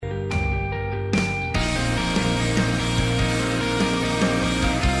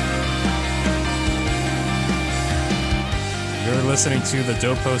listening to the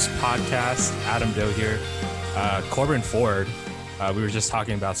Dope Post podcast. Adam Doe here. Corbin Ford, we were just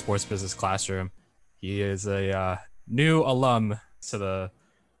talking about Sports Business Classroom. He is a new alum to the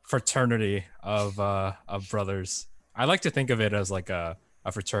fraternity of brothers. I like to think of it as like a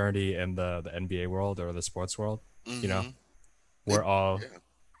fraternity in the NBA world or the sports world. Mm-hmm. You know, we're all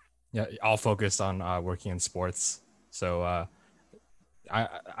focused on working in sports. So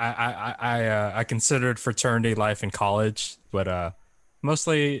I considered fraternity life in college, but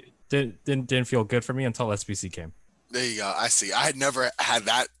mostly didn't feel good for me until SBC came. There you go. I see. I had never had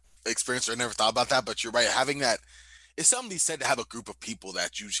that experience or never thought about that, but you're right. Having that is something to be said to have a group of people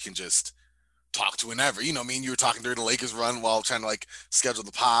that you can just talk to whenever. You know, me and you were talking during the Lakers run while trying to like schedule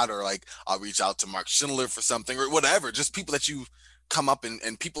the pod, or like I'll reach out to Mark Schindler for something or whatever. Just people that you come up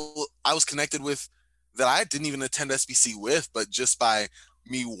and people I was connected with that I didn't even attend SBC with, but just by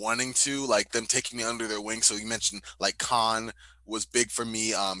me wanting to, like them taking me under their wing. So you mentioned like Khan was big for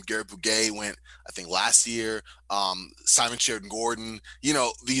me. Garrett Bouguet went, I think, last year. Simon Sheridan Gordon, you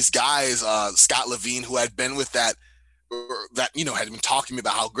know, these guys, Scott Levine, who had been with that, or that, you know, had been talking to me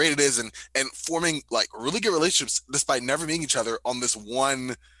about how great it is, and forming like really good relationships despite never meeting each other on this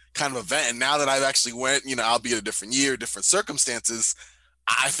one kind of event. And now that I've actually went, you know, I'll be in a different year, different circumstances.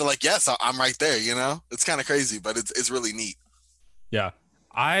 I feel like, yes, I'm right there, you know. It's kind of crazy, but it's really neat. Yeah.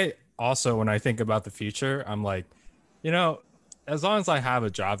 I also, when I think about the future, I'm like, you know, as long as I have a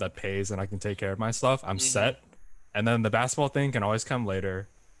job that pays and I can take care of myself, I'm set. And then the basketball thing can always come later,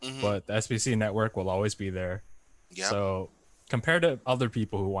 but the SBC network will always be there. Yeah. So compared to other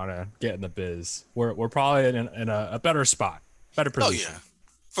people who want to get in the biz, we're probably in a better spot, better position. Oh yeah,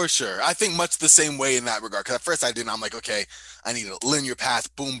 for sure. I think much the same way in that regard. Because at first I didn't. I'm like, okay, I need a linear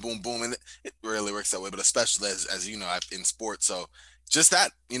path, boom, boom, boom, and it rarely works that way. But especially as you know, in sports, so just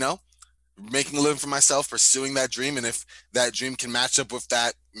that, you know, making a living for myself, pursuing that dream, and if that dream can match up with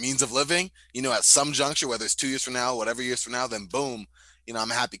that means of living, you know, at some juncture, whether it's 2 years from now, whatever years from now, then boom, you know,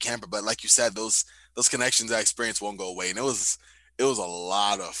 I'm a happy camper. But like you said, those connections I experienced won't go away, and it was a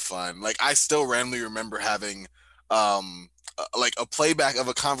lot of fun. Like I still randomly remember having like a playback of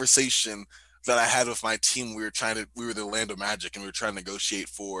a conversation that I had with my team. We were the Orlando Magic, and we were trying to negotiate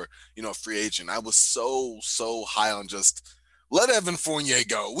for, you know, a free agent. I was so high on just let Evan Fournier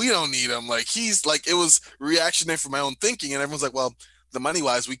go. We don't need him. Like he's like, it was reactionary for my own thinking. And everyone's like, well, the money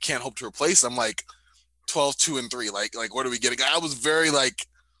wise, we can't hope to replace him. Like 12, 2 and 3. Like what are we getting? I was very like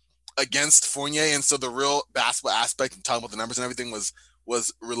against Fournier. And so the real basketball aspect and talking about the numbers and everything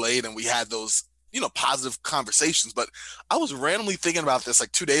was relayed. And we had those, you know, positive conversations. But I was randomly thinking about this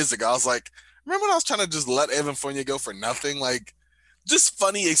like 2 days ago. I was like, remember when I was trying to just let Evan Fournier go for nothing? Like just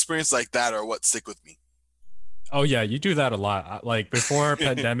funny experience like that are what stick with me. Oh yeah, you do that a lot. Like before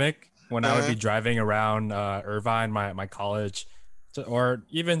pandemic, when I would be Uh-huh. driving around Irvine, my college, or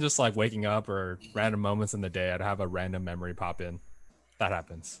even just like waking up or random moments in the day, I'd have a random memory pop in. That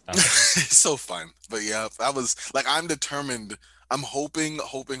happens. That happens. It's so fun. But yeah, I was like, I'm determined. I'm hoping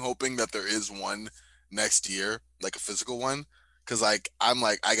that there is one next year, like a physical one. Cause I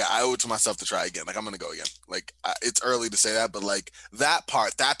owe it to myself to try again. Like I'm gonna go again. Like it's early to say that, but like that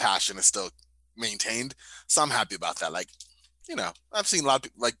passion is still maintained. So I'm happy about that. Like, you know, I've seen a lot of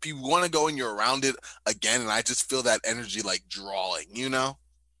people, like people want to go and you're around it again, and I just feel that energy like drawing. You know.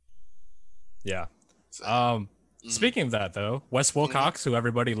 Yeah. So, Um, mhm, Speaking of that though, Wes mhm. Wilcox, who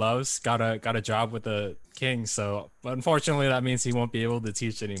everybody loves, got a job with the Kings. So unfortunately, that means he won't be able to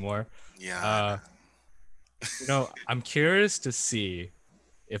teach anymore. Yeah. Uh, you know, I'm curious to see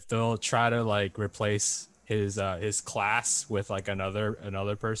if they'll try to like replace his class with like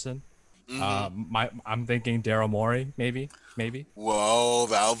another person. Hmm. I'm thinking Daryl Morey, maybe. Whoa,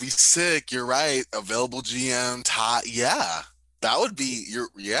 that'll be sick. You're right. Available GM, Todd. Yeah, that would be your.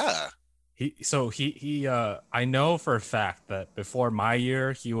 Yeah. He I know for a fact that before my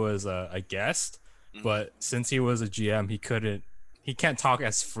year he was a guest, Hmm. but since he was a GM, he can't talk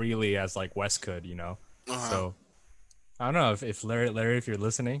as freely as like Wes could, you know. Uh-huh. So I don't know if Larry, if you're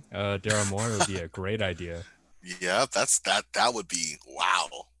listening, Daryl Morey would be a great idea. Yeah, that would be wow.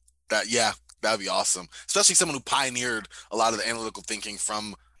 Yeah, that'd be awesome. Especially someone who pioneered a lot of the analytical thinking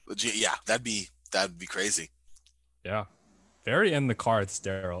from the yeah, that'd be crazy. Yeah. Very in the cards,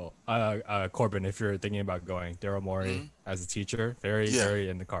 Daryl. Corbin, if you're thinking about going, Daryl Morey Hmm. as a teacher, very, Yeah. very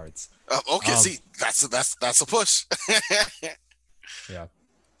in the cards. Okay. Um, See, that's a push. yeah.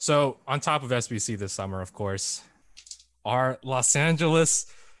 So on top of SBC this summer, of course, our Los Angeles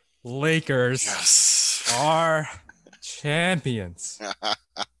Lakers Yes. are champions.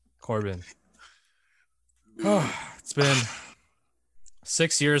 Corbin. Dude. It's been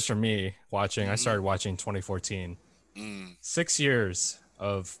 6 years for me watching. I Hmm. started watching 2014. Mm. 6 years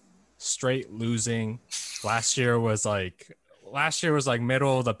of straight losing. Last year was like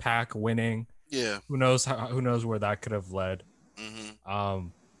middle of the pack winning. Yeah. Who knows where that could have led. Hmm.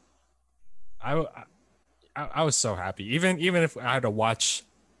 Um, I, I was so happy. Even if I had to watch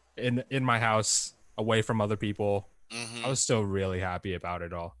in my house away from other people, I Hmm. was still really happy about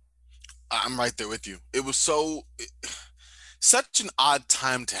it all. I'm right there with you. It was such an odd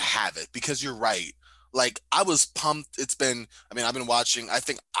time to have it because you're right. Like I was pumped. I mean, I've been watching. I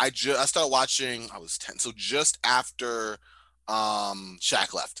think I started watching. I was 10, so just after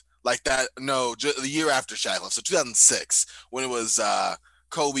Shaq left. Like that. No, the year after Shaq left. So 2006 when it was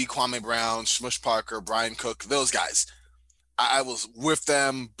Kobe, Kwame Brown, Smush Parker, Brian Cook, those guys. I was with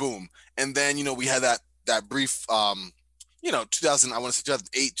them. Boom. And then we had that brief 2000, I want to say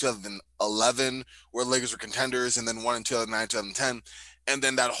 2008, 2011, where Lakers were contenders, and then one in 2009, 2010. And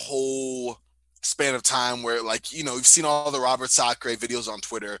then that whole span of time where, like, we've seen all the Robert Sacre videos on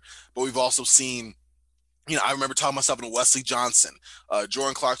Twitter, but we've also seen, I remember talking myself into Wesley Johnson,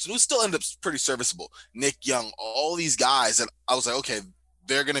 Jordan Clarkson, who still ended up pretty serviceable, Nick Young, all these guys. And I was like, okay,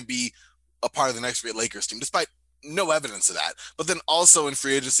 they're going to be a part of the next great Lakers team, despite no evidence of that. But then also in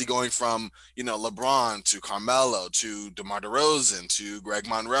free agency, going from LeBron to Carmelo to DeMar DeRozan to Greg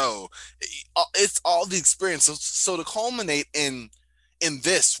Monroe, it's all the experience. So to culminate in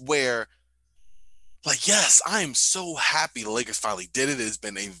this, where like, yes, I am so happy the Lakers finally did it. It has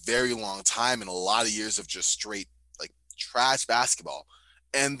been a very long time and a lot of years of just straight like trash basketball.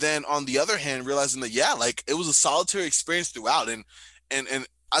 And then on the other hand, realizing that yeah, like it was a solitary experience throughout. And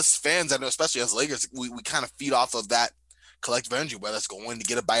us fans, I know especially as Lakers, we kind of feed off of that collective energy, whether it's going to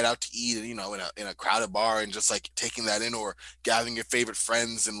get a bite out to eat and in a crowded bar and just like taking that in, or gathering your favorite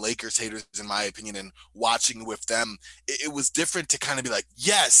friends and Lakers haters, in my opinion, and watching with them. It was different to kind of be like,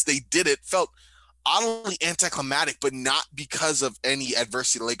 yes, they did it. Felt oddly anticlimactic, but not because of any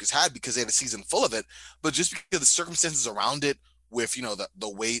adversity the Lakers had, because they had a season full of it, but just because the circumstances around it, with the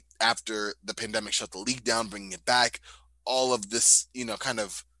wait after the pandemic shut the league down, bringing it back, all of this kind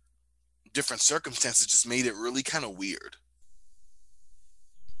of different circumstances just made it really kind of weird.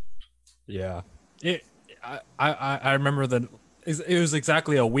 Yeah, it. I remember that it was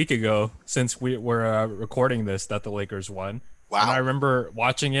exactly a week ago since we were recording this that the Lakers won, and I Wow. remember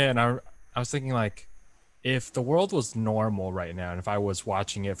watching it, and I was thinking like, if the world was normal right now, and if I was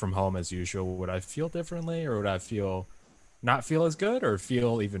watching it from home as usual, would I feel differently, or would I feel not feel as good, or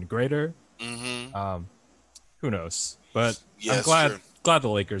feel even greater? Mm-hmm. Um, who knows? But Yeah, I'm it's true. glad the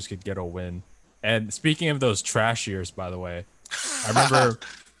Lakers could get a win. And speaking of those trash years, by the way, I remember,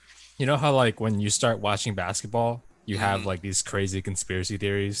 you know how like when you start watching basketball, you have Mm-hmm. like these crazy conspiracy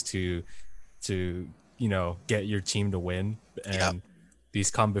theories to get your team to win, Yep. and these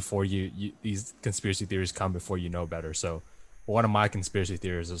come before these conspiracy theories come before you know better. So one of my conspiracy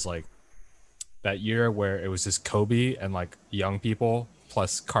theories is like that year where it was just Kobe and like young people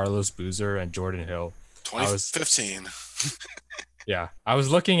plus Carlos Boozer and Jordan Hill. I was 2015. I was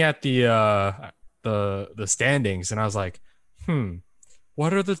looking at the standings, and I was like,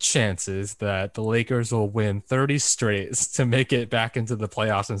 what are the chances that the Lakers will win 30 straights to make it back into the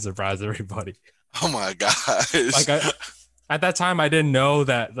playoffs and surprise everybody? Oh my gosh. Like at that time I didn't know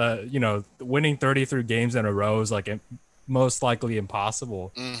that winning 33 games in a row is like most likely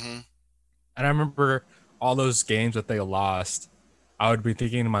impossible. Mm-hmm. And I remember all those games that they lost, I would be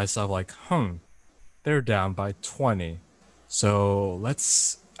thinking to myself like, they're down by 20. So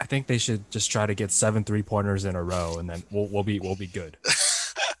I think they should just try to get 7 3-pointers in a row, and then we'll be good.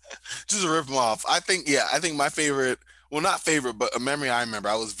 Just to rip them off. I think my favorite, well, not favorite, but a memory I remember.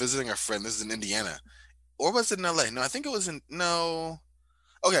 I was visiting a friend. This is in Indiana, or was it in LA? No, I think it was in. No,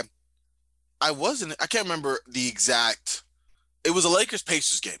 okay, I wasn't. I can't remember the exact. It was a Lakers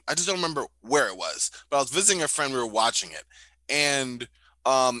Pacers game. I just don't remember where it was. But I was visiting a friend. We were watching it, and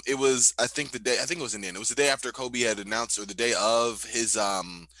it was, I think the day. I think it was Indiana. It was the day after Kobe had announced, or the day of his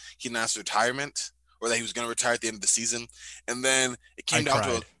he announced retirement, or that he was going to retire at the end of the season. And then it I came down to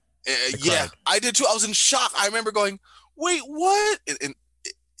a, cried. I yeah, cried. I did too. I was in shock. I remember going, wait, what? And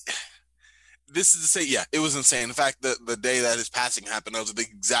this is to say, yeah, it was insane. In fact, the day that his passing happened, I was with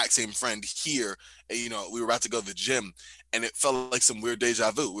the exact same friend here. And, we were about to go to the gym, and it felt like some weird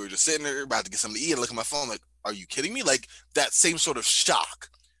deja vu. We were just sitting there about to get something to eat and look at my phone, like, are you kidding me? Like that same sort of shock.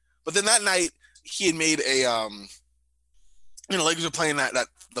 But then that night, he had made Lakers were playing that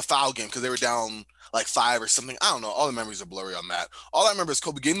the foul game because they were down like five or something. I don't know. All the memories are blurry on that. All I remember is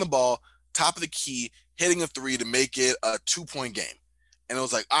Kobe getting the ball, top of the key, hitting a three to make it a 2 point game. And it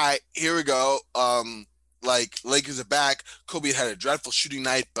was like, all right, here we go. Like Lakers are back. Kobe had a dreadful shooting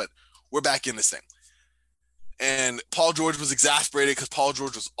night, but we're back in this thing. And Paul George was exasperated because Paul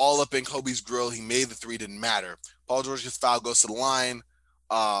George was all up in Kobe's grill. He made the three, didn't matter. Paul George gets fouled, goes to the line,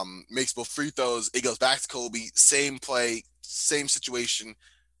 makes both free throws. It goes back to Kobe. Same play, same situation.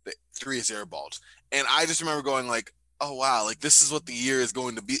 The three is airballed. And I just remember going like, oh, wow, like this is what the year is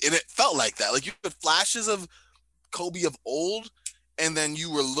going to be. And it felt like that. Like you had flashes of Kobe of old, and then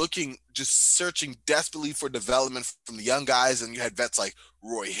you were looking, just searching desperately for development from the young guys. And you had vets like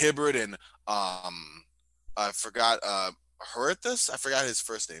Roy Hibbert and I forgot Hurtis. I forgot his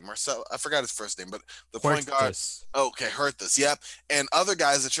first name. Marcel. I forgot his first name, but the point guard. Oh, okay, Hurtis. Yep. And other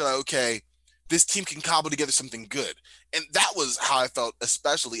guys that you're like, okay, this team can cobble together something good. And that was how I felt,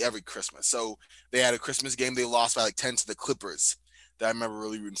 especially every Christmas. So they had a Christmas game. They lost by like 10 to the Clippers. That I remember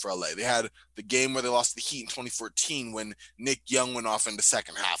really rooting for LA. They had the game where they lost the Heat in 2014 when Nick Young went off in the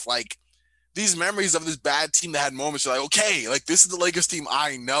second half. Like these memories of this bad team that had moments, you're like, okay, like this is the Lakers team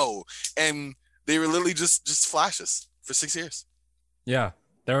I know. And they were literally just flashes for 6 years. Yeah.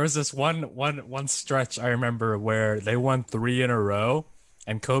 There was this one stretch I remember where they won 3 in a row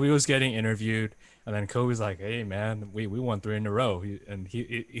and Kobe was getting interviewed. And then Kobe's like, hey, man, we won 3 in a row.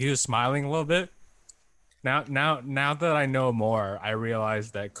 He was smiling a little bit. Now that I know more, I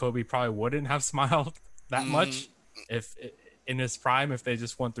realize that Kobe probably wouldn't have smiled that much if in his prime, if they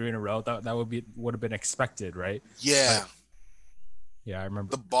just won 3 in a row. That would have been expected, right? Yeah. Yeah, I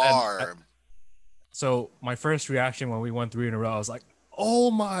remember. The bar. So my first reaction when we won 3 in a row, I was like, oh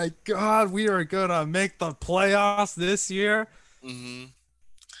my God, we are going to make the playoffs this year. Mm-hmm.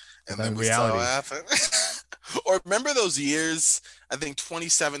 And then we reality. Saw happen. Or remember those years, I think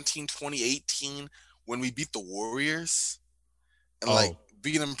 2017, 2018, when we beat the Warriors and like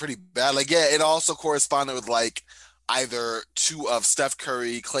beat them pretty bad. Like, yeah, it also corresponded with like either two of Steph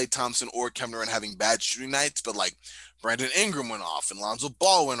Curry, Klay Thompson, or Kevin Durant having bad shooting nights, but like Brandon Ingram went off and Lonzo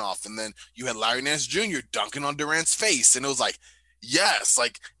Ball went off. And then you had Larry Nance Jr. dunking on Durant's face. And it was like, yes,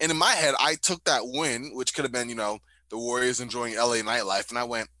 like, and in my head, I took that win, which could have been, the Warriors enjoying LA nightlife. And I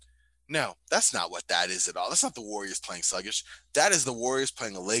went, no, that's not what that is at all. That's not the Warriors playing sluggish. That is the Warriors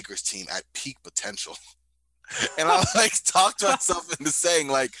playing a Lakers team at peak potential. And I like talked myself into saying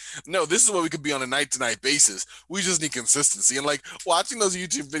like, no, this is what we could be on a night to night basis. We just need consistency. And like watching those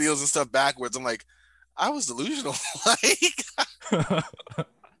YouTube videos and stuff backwards, I'm like, I was delusional. Like,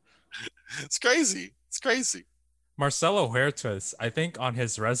 it's crazy. It's crazy. Marcelo Huertas, I think on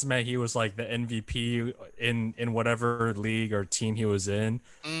his resume, he was like the MVP in whatever league or team he was in.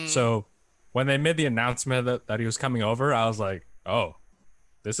 So when they made the announcement that he was coming over, I was like, oh,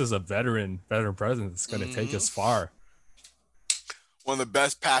 this is a veteran presence that's going to take us far. One of the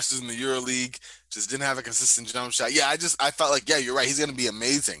best passers in the EuroLeague, just didn't have a consistent jump shot. Yeah, I felt like, yeah, you're right. He's going to be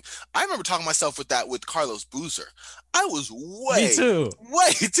amazing. I remember talking myself with Carlos Boozer. I was way too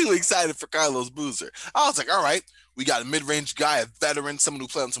excited for Carlos Boozer. I was like, all right, we got a mid-range guy, a veteran, someone who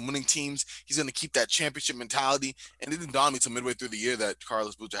played on some winning teams. He's going to keep that championship mentality. And it didn't dawn me until midway through the year that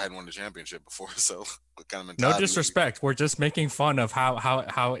Carlos Boozer hadn't won the championship before. So what kind of mentality? No disrespect. We're just making fun of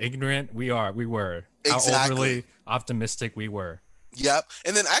how ignorant we were. Exactly. How overly optimistic we were. Yep.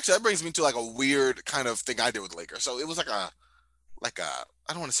 And then actually that brings me to like a weird kind of thing I did with Lakers. So it was like a I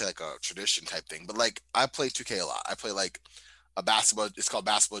don't want to say like a tradition type thing, but like I play 2K a lot. I play like a basketball, it's called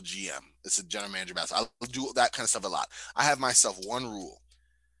basketball GM. It's a general manager basketball. I do that kind of stuff a lot. I have myself one rule.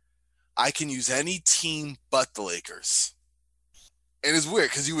 I can use any team but the Lakers. And it's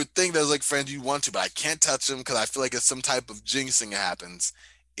weird because you would think there's like friends you want to, but I can't touch them because I feel like it's some type of jinxing that happens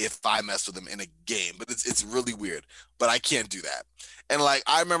if I mess with them in a game. But it's really weird. But I can't do that. And like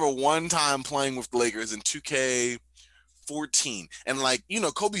I remember one time playing with the Lakers in 2K14, and like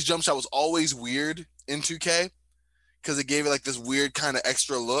Kobe's jump shot was always weird in 2K because it gave it like this weird kind of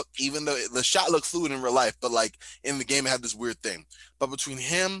extra look, even though the shot looked fluid in real life, but like in the game it had this weird thing. But between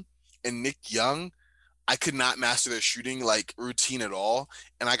him and Nick Young, I could not master their shooting like routine at all,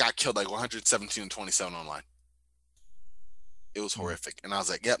 and I got killed like 117 and 27 online. It was horrific, and I was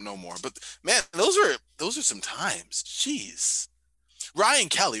like, "Yep, no more." But man, those are some times. Jeez, Ryan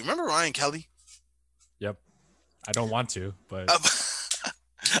Kelly. Remember Ryan Kelly? Yep. I don't want to, but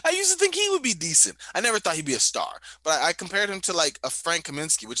I used to think he would be decent. I never thought he'd be a star, but I compared him to like a Frank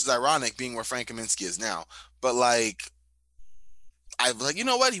Kaminsky, which is ironic, being where Frank Kaminsky is now. But like, I was like, you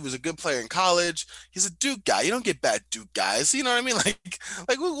know what? He was a good player in college. He's a Duke guy. You don't get bad Duke guys. You know what I mean? Like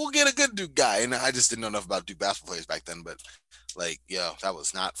we'll get a good Duke guy. And I just didn't know enough about Duke basketball players back then. But like, yo, that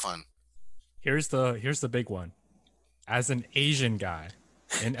was not fun. Here's the big one. As an Asian guy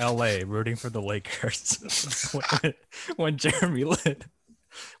in LA rooting for the Lakers when Jeremy Lin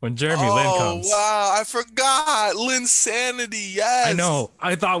when Jeremy Lin Oh comes. wow, I forgot Linsanity. I Yes, know.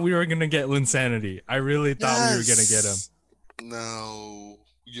 I thought we were gonna get Linsanity. I really thought we were gonna get him. yes. No,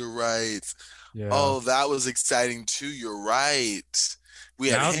 you're right. Yeah. Oh, that was exciting too. You're right. We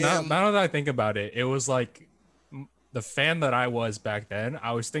had him. Now that I think about it, it was like the fan that I was back then.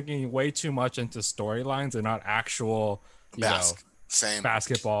 I was thinking way too much into storylines and not actual, you know, Same.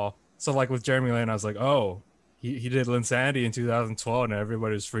 basketball. So like with Jeremy Lin, I was like, oh, he did Linsanity in 2012, and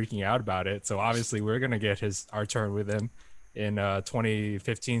everybody was freaking out about it. So obviously we're gonna get our turn with him in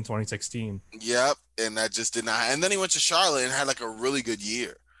 2015, 2016. Yep. And that just did not. And then he went to Charlotte and had like a really good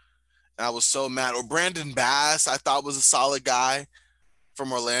year. And I was so mad. Or Brandon Bass, I thought was a solid guy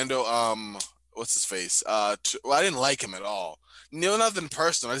from Orlando. What's his face? Well, I didn't like him at all. No, nothing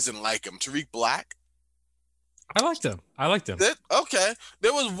personal. I just didn't like him. Tariq Black. I liked him. I liked him. Okay.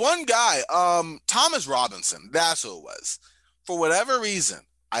 There was one guy, Thomas Robinson. That's who it was. For whatever reason,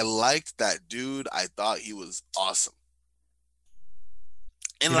 I liked that dude. I thought he was awesome.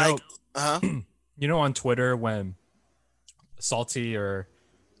 And You like, know, uh huh. you know, on Twitter when Salty or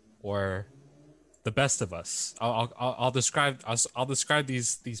the best of us. I'll describe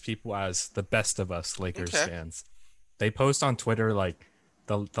these people as the best of us Lakers Okay. fans. They post on Twitter like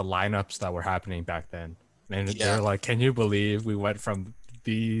the lineups that were happening back then, and Yeah. they're like, "Can you believe we went from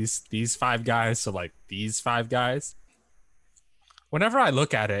these five guys to like these five guys?" Whenever I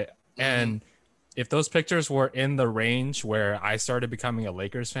look at it, Mm-hmm. and if those pictures were in the range where I started becoming a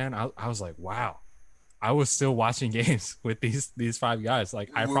Lakers fan, I was like, "Wow." I was still watching games with these five guys. Like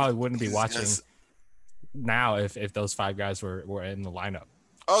I probably wouldn't be watching Yes. now if those five guys were in the lineup.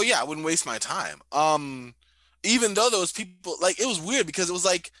 Oh yeah, I wouldn't waste my time. Even though those people like it was weird because it was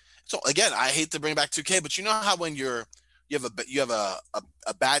like so again, I hate to bring back 2K, but you know how when you have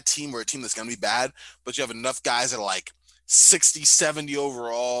a bad team or a team that's gonna be bad, but you have enough guys that are like 60, 70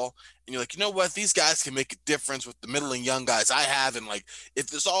 overall, and you're like, you know what, these guys can make a difference with the middle and young guys I have, and like if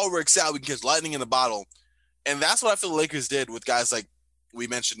this all works out, we can catch lightning in a bottle. And that's what I feel the Lakers did with guys like we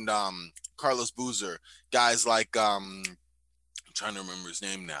mentioned Carlos Boozer, guys like I'm trying to remember his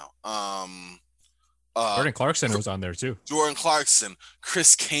name now. Uh, Jordan Clarkson was on there too. Jordan Clarkson,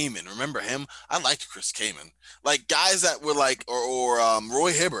 Chris Kaman. Remember him? I liked Chris Kaman. Like guys that were like, or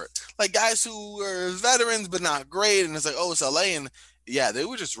Roy Hibbert, like guys who were veterans but not great. And it's like, oh, it's LA, and yeah, they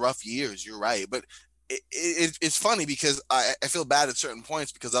were just rough years. You're right, but it's funny because I feel bad at certain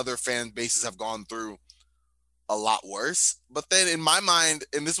points because other fan bases have gone through a lot worse. But then in my mind,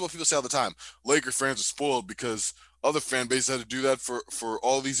 and this is what people say all the time, Laker fans are spoiled because other fan bases had to do that for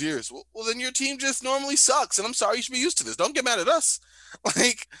all these years. Well, then your team just normally sucks, and I'm sorry, you should be used to this. Don't get mad at us.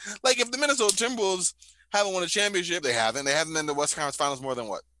 Like, like if the Minnesota Timberwolves haven't won a championship, they haven't. They haven't been to West Conference Finals more than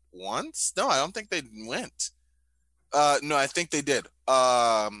what, once? No, I don't think they went. No, I think they did.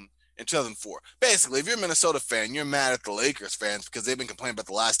 In 2004. Basically, if you're a Minnesota fan, you're mad at the Lakers fans because they've been complaining about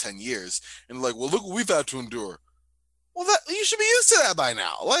the last 10 years, and like, well, look what we've had to endure. Well, that you should be used to that by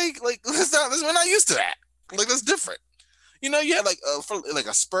now. Like we're not used to that. Like that's different. You know, you had like for like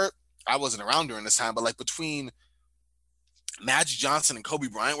a spurt. I wasn't around during this time, but like between Magic Johnson and Kobe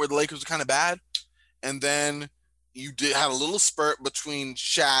Bryant, where the Lakers were kind of bad, and then you did have a little spurt between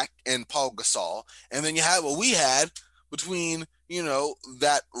Shaq and Paul Gasol, and then you had what we had between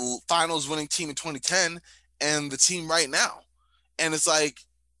that finals winning team in 2010 and the team right now. And it's like,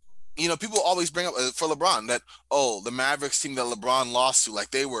 people always bring up for LeBron that, oh, the Mavericks team that LeBron lost to,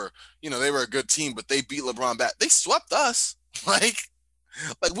 like they were a good team, but they beat LeBron back. They swept us. like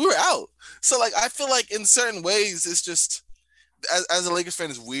we were out. So like I feel like in certain ways it's just as a Lakers fan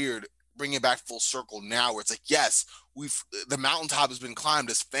is weird bringing it back full circle now where it's like, yes, the mountaintop has been climbed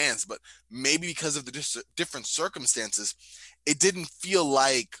as fans, but maybe because of the different circumstances, it didn't feel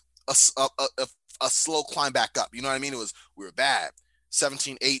like a slow climb back up. You know what I mean? It was, we were bad.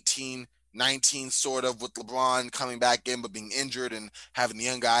 17, 18, 19 sort of with LeBron coming back in but being injured and having the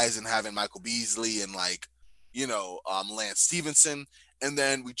young guys and having Michael Beasley and like, Lance Stevenson. And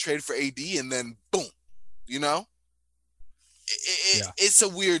then we traded for AD and then boom, you know? Yeah. It's a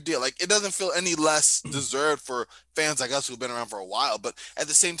weird deal. Like it doesn't feel any less deserved for fans like us who've been around for a while. But at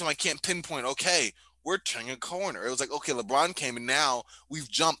the same time, I can't pinpoint, okay, we're turning a corner. It was like, okay, LeBron came and now we've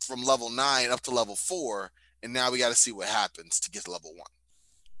jumped from level 9 up to level 4. And now we got to see what happens to get to level 1.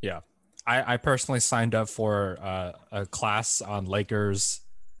 Yeah. I personally signed up for a class on Lakers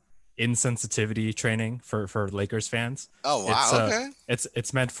insensitivity training for Lakers fans. Oh wow, okay.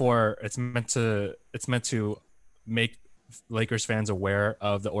 It's meant to make Lakers fans aware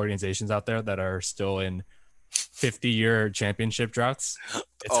of the organizations out there that are still in 50-year championship droughts.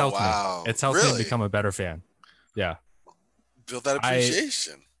 It's helped me. It's helped me become a better fan. Yeah. Build that I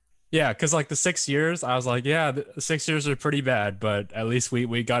appreciation. Yeah, because like the 6 years, I was like, yeah, the 6 years are pretty bad, but at least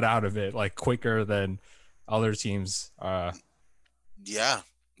we got out of it like quicker than other teams. Yeah,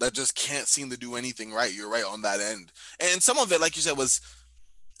 that just can't seem to do anything right. You're right on that end. And some of it, like you said, was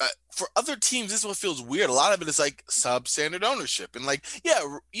for other teams. This is what feels weird. A lot of it is like substandard ownership, and like, yeah,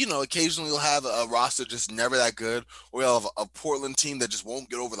 occasionally you'll have a roster just never that good, or you'll have a Portland team that just won't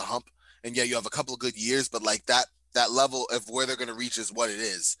get over the hump. And yeah, you have a couple of good years, but like that level of where they're going to reach is what it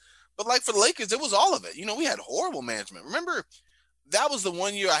is. But like for the Lakers, it was all of it. We had horrible management. Remember, that was the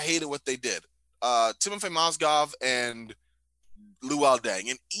one year I hated what they did. Timofey Mozgov and Luol Deng.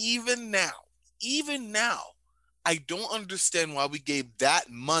 And even now, I don't understand why we gave that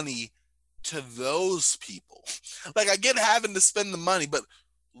money to those people. Like, I get having to spend the money, but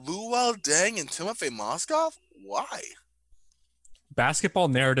Luol Deng and Timofey Mozgov? Why? Basketball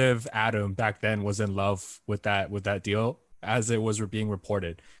narrative Adam back then was in love with that deal as it was being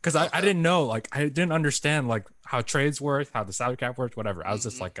reported. Because I Okay. didn't know, like I didn't understand like how trades worked, how the salary cap worked, whatever. I was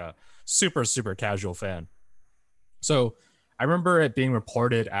just Mm-hmm. like a super, super casual fan. So I remember it being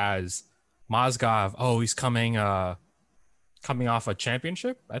reported as Mozgov, oh, he's coming off a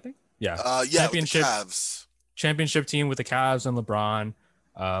championship, I think. Yeah. Yeah, with the Championship Cavs. championship team with the Cavs and LeBron.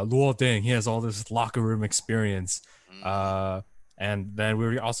 Luol Deng, he has all this locker room experience. Mm-hmm. Uh, and then we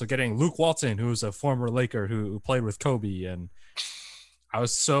were also getting Luke Walton, who's a former Laker who played with Kobe. And I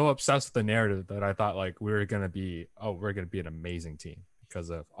was so obsessed with the narrative that I thought like we're gonna be an amazing team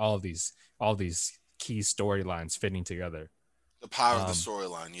because of all of these key storylines fitting together. The power of the Um,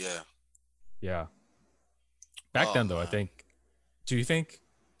 storyline, yeah. yeah. Back Oh then though, I man. think. Do you think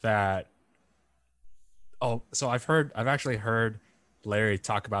that Oh, so I've actually heard Larry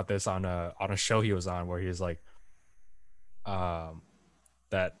talk about this on a show he was on where he was like, um,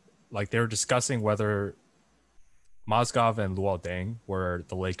 that like they were discussing whether Mozgov and Luol Deng were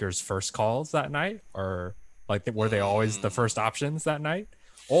the Lakers' first calls that night, or like were they always the Mm. first options that night,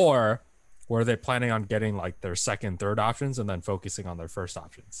 or were they planning on getting like their second, third options and then focusing on their first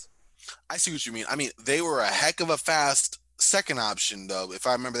options? I see what you mean. I mean, they were a heck of a fast second option, though. If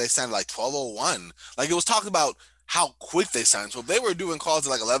I remember, they signed like 12:01. Like, it was talking about how quick they signed. So if they were doing calls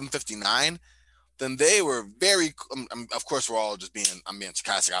at like 11:59, then they were very. Of course, we're all just being. I'm being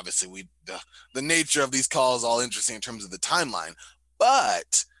sarcastic. Obviously, the nature of these calls all interesting in terms of the timeline,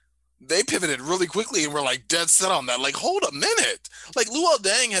 but they pivoted really quickly and were like dead set on that. Like, hold a minute. Like, Luol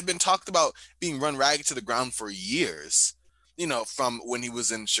Deng had been talked about being run ragged to the ground for years. From when he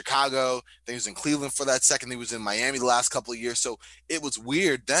was in Chicago, then he was in Cleveland for that second, he was in Miami the last couple of years. So it was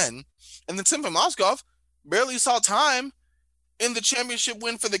weird then. And then Timothy Mozgov barely saw time in the championship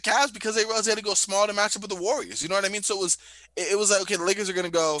win for the Cavs because they realized they had to go small to match up with the Warriors. You know what I mean? So it was like, okay, the Lakers are gonna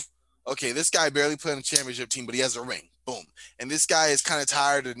go, okay, this guy barely played on a championship team, but he has a ring. Boom. And this guy is kind of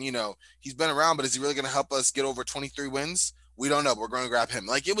tired and he's been around, but is he really gonna help us get over 23 wins? We don't know, but we're gonna grab him.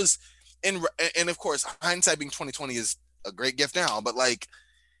 Like, it was and of course, hindsight being 2020 is a great gift now, but like,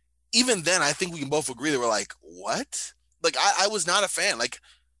 even then I think we can both agree that we're like, what? Like, I was not a fan. Like,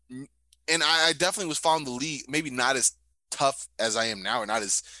 and I definitely was following the league, maybe not as tough as I am now, or not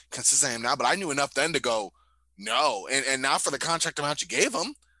as consistent as I am now, but I knew enough then to go, no. And now for the contract amount you gave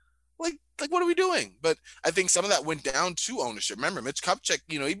him, like what are we doing? But I think some of that went down to ownership. Remember, Mitch Kupchak,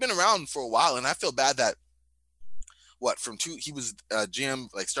 he'd been around for a while, and I feel bad that he was GM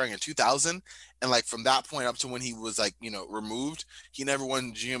like starting in 2000, and like from that point up to when he was like removed, he never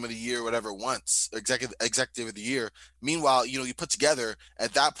won GM of the year, whatever, once, executive of the year. Meanwhile, he put together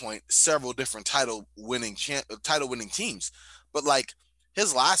at that point several different title winning teams, but like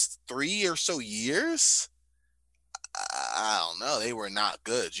his last 3 or so years, I don't know, they were not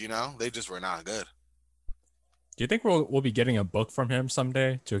good. They just were not good. Do you think we'll be getting a book from him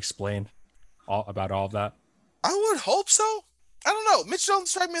someday to explain all about all of that? I would hope so. I don't know. Mitch doesn't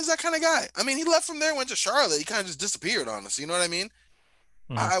strike me as that kind of guy. I mean, he left from there, went to Charlotte. He kind of just disappeared on us. You know what I mean?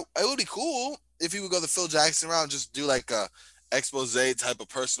 Mhm. It would be cool if he would go the Phil Jackson route and just do like a expose type of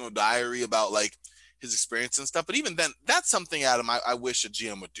personal diary about like his experience and stuff. But even then, that's something, Adam, I wish a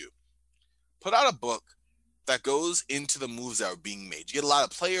GM would do. Put out a book that goes into the moves that are being made. You get a lot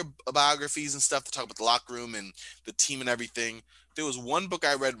of player biographies and stuff to talk about the locker room and the team and everything. There was one book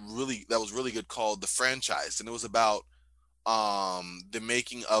I read that was really good called The Franchise, and it was about the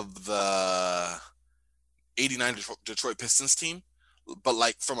making of the 89 Detroit Pistons team, but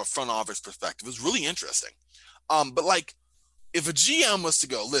like from a front office perspective. It was really interesting. But like, if a GM was to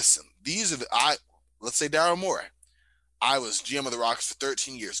go, listen, these are let's say Daryl Morey, I was GM of the Rockets for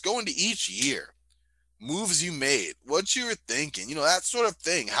 13 years. Go into each year, moves you made, what you were thinking, that sort of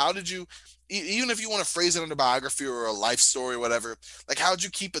thing. How did you, even if you want to phrase it in a biography or a life story or whatever, like how'd you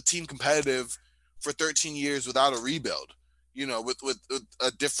keep a team competitive for 13 years without a rebuild? With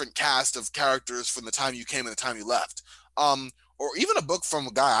a different cast of characters from the time you came and the time you left. Or even a book from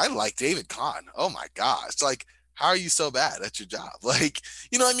a guy I like, David Kahn. Oh my gosh. Like, how are you so bad at your job? Like,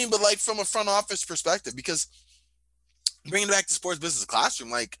 you know what I mean? But like from a front office perspective, because bringing it back to sports business classroom,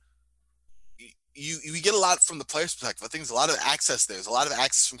 like you get a lot from the player's perspective. I think there's a lot of access there. There's a lot of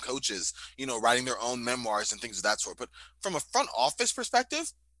access from coaches, writing their own memoirs and things of that sort. But from a front office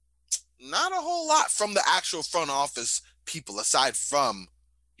perspective, not a whole lot from the actual front office people aside from,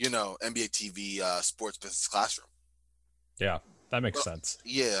 NBA TV, sports business classroom. Yeah, that makes sense.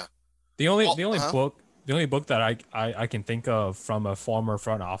 Yeah. The only book that I can think of from a former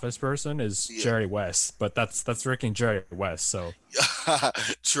front office person is Jerry West, but that's freaking Jerry West. So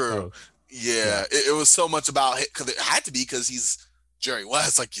true. Yeah. It was so much about it because it had to be because he's Jerry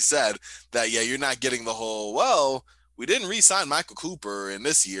West, like you said, that you're not getting the whole, well, we didn't re-sign Michael Cooper in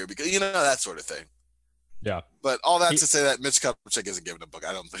this year because that sort of thing. Yeah. But all that to say that Mitch Kupchak isn't giving a book,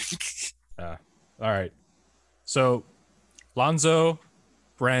 I don't think. All right. So Lonzo,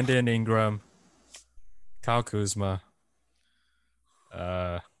 Brandon Ingram, Kyle Kuzma.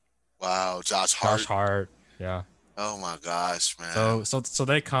 Wow, Josh Hart. Yeah. Oh my gosh, man. So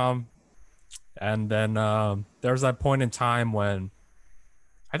they come, and then there's that point in time when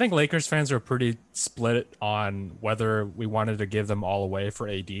I think Lakers fans were pretty split on whether we wanted to give them all away for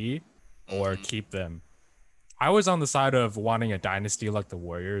AD or keep them. I was on the side of wanting a dynasty like the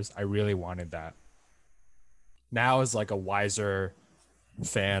Warriors. I really wanted that. Now, as like a wiser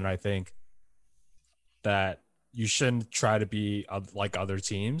fan, I think that you shouldn't try to be like other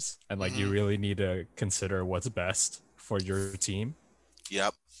teams, and like you really need to consider what's best for your team.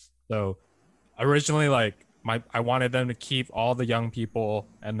 Yep. So originally, like I wanted them to keep all the young people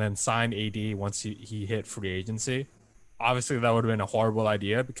and then sign AD once he hit free agency. Obviously, that would have been a horrible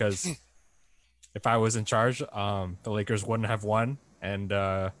idea because if I was in charge, the Lakers wouldn't have won, and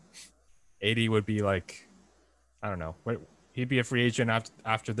AD would be like, I don't know, he'd be a free agent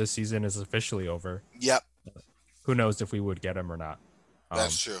after this season is officially over. Yep. Who knows if we would get him or not?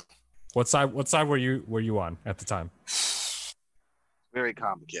 That's true. What side were you on at the time? Very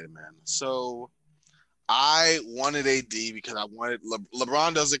complicated, man. So I wanted AD because I wanted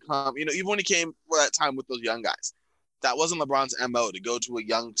LeBron doesn't come. Even when he came for that time with those young guys, that wasn't LeBron's MO to go to a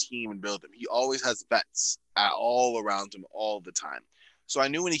young team and build them. He always has vets all around him all the time. So I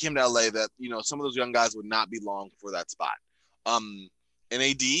knew when he came to LA that, some of those young guys would not be long for that spot. And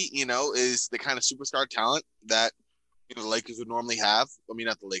AD, is the kind of superstar talent that, the Lakers would normally have. I mean,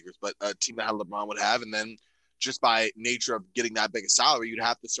 not the Lakers, but a team that had LeBron would have. And then just by nature of getting that big a salary, you'd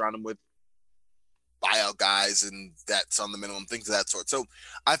have to surround him with buyout guys and vets on the minimum, things of that sort. So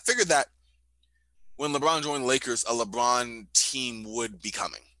I figured that when LeBron joined the Lakers, a LeBron team would be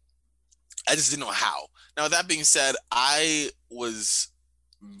coming. I just didn't know how. Now, that being said, I was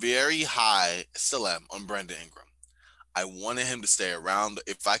very high, still am, on Brandon Ingram. I wanted him to stay around.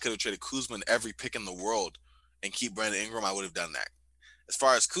 If I could have traded Kuzma in every pick in the world and keep Brandon Ingram, I would have done that. As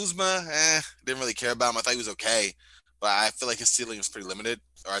far as Kuzma, didn't really care about him. I thought he was okay, but I feel like his ceiling was pretty limited,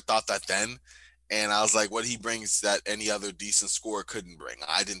 or I thought that then. And I was like, what he brings that any other decent scorer couldn't bring.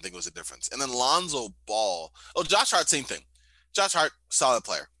 I didn't think it was a difference. And then Lonzo Ball. Oh, Josh Hart, same thing. Josh Hart, solid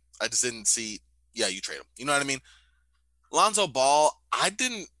player. I just didn't see, you trade him. You know what I mean? Lonzo Ball, I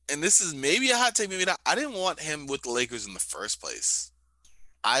didn't, and this is maybe a hot take, maybe not. I didn't want him with the Lakers in the first place.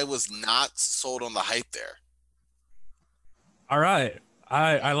 I was not sold on the hype there. All right.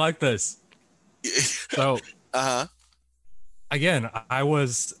 I like this. So, again, I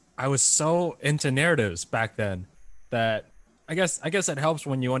was so into narratives back then that I guess it helps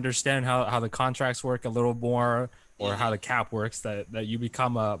when you understand how the contracts work a little more, or how the cap works, that you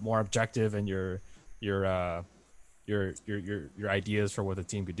become more objective in your ideas for what the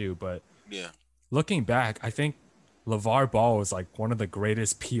team could do. But looking back, I think LeVar Ball was like one of the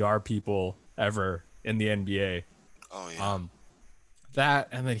greatest PR people ever in the NBA. Oh yeah. That,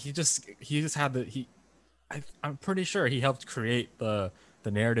 and then he just had I'm pretty sure he helped create the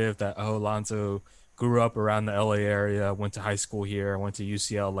narrative that, oh, Lonzo grew up around the LA area, went to high school here, went to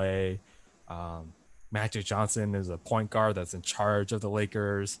UCLA. Magic Johnson is a point guard that's in charge of the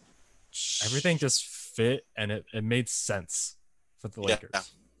Lakers. Everything just fit, and it made sense for the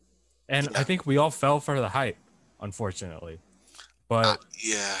Lakers. And I think we all fell for the hype, unfortunately. But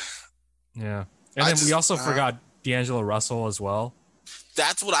yeah. And then we also forgot D'Angelo Russell as well.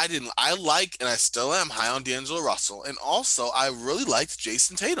 That's what I like, and I still am high on D'Angelo Russell. And also, I really liked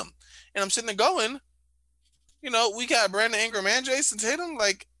Jason Tatum. And I'm sitting there going, we got Brandon Ingram and Jason Tatum.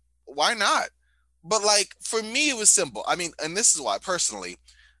 Like, why not? But like for me, it was simple. I mean, and this is why personally,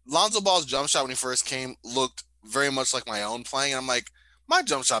 Lonzo Ball's jump shot when he first came looked very much like my own playing. And I'm like, my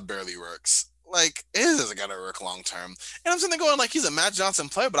jump shot barely works. Like it isn't gonna work long term. And I'm sitting there going like, he's a Matt Johnson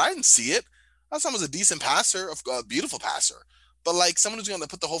player, but I didn't see it. I thought he was a decent passer, a beautiful passer. But like someone who's going to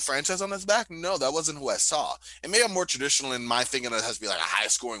put the whole franchise on his back, no, that wasn't who I saw. And maybe I'm more traditional in my thinking that it has to be like a high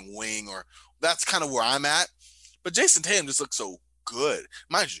scoring wing, or that's kind of where I'm at. But Jason Tatum just looks so good,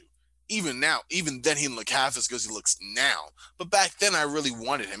 mind you. Even now, even then, he didn't look half as good as he looks now. But back then, I really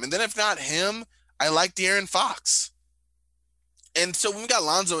wanted him. And then, if not him, I liked De'Aaron Fox. And so when we got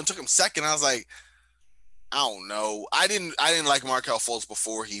Lonzo and took him second, I was like, I don't know. I didn't like Markelle Fultz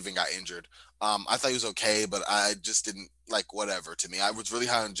before he even got injured. I thought he was okay, but I just didn't like whatever to me. I was really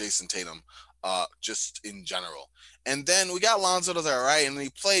high on Jason Tatum, just in general. And then we got Lonzo to the right, and he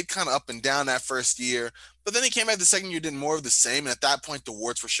played kind of up and down that first year. But then he came back the second year, did more of the same. And at that point, the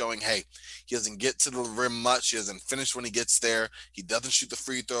warts were showing, hey, he doesn't get to the rim much. He doesn't finish when he gets there. He doesn't shoot the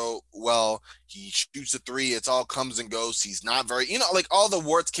free throw well. He shoots a three. It's all comes and goes. He's not very, like all the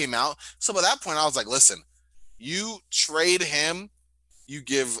warts came out. So by that point, I was like, listen, you trade him, you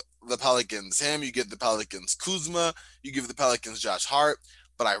give the Pelicans him, you give the Pelicans Kuzma, you give the Pelicans Josh Hart.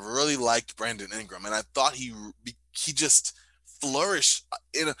 But I really liked Brandon Ingram, and I thought he just flourished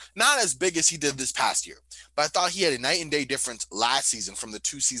not as big as he did this past year, but I thought he had a night and day difference last season from the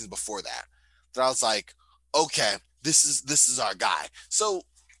 2 seasons before that. That I was like, okay, this is our guy. So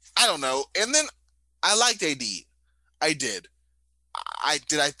I don't know. And then I liked AD. I did. I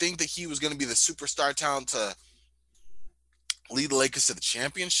think that he was going to be the superstar talent to lead the Lakers to the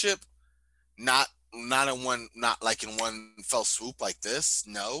championship. Not like in one fell swoop like this.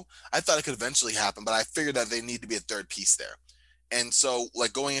 No, I thought it could eventually happen, but I figured that they need to be a third piece there. And so,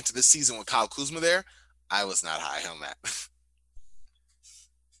 like going into this season with Kyle Kuzma there, I was not high on that.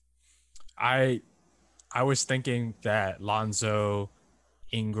 I was thinking that Lonzo,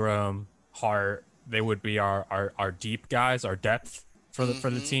 Ingram, Hart, they would be our deep guys, our depth for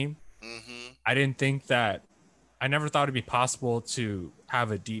the team. Mm-hmm. I didn't think that. I never thought it'd be possible to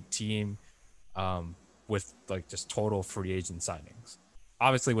have a deep team with like just total free agent signings.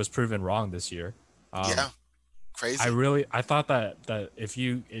 Obviously, was proven wrong this year. Yeah, crazy. I thought that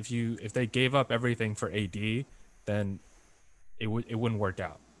if they gave up everything for AD, then it wouldn't work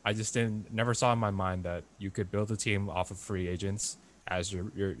out. I just never saw in my mind that you could build a team off of free agents as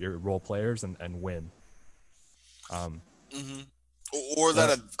your role players and win. Mm-hmm. Or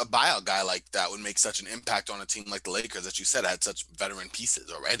that a buyout guy like that would make such an impact on a team like the Lakers that you said had such veteran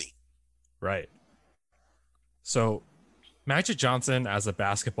pieces already. Right. So, Magic Johnson as a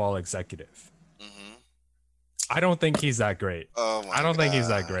basketball executive, I don't think he's that great. Oh my I don't think he's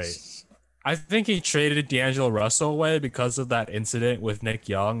that great. I think he traded D'Angelo Russell away because of that incident with Nick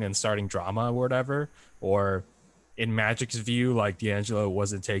Young and starting drama or whatever. Or in Magic's view, like D'Angelo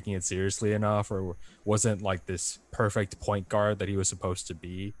wasn't taking it seriously enough or wasn't like this perfect point guard that he was supposed to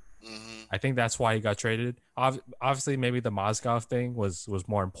be. Mm-hmm. I think that's why he got traded. Obviously, maybe the Mozgov thing was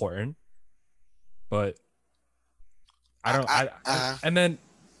more important. But I don't. And then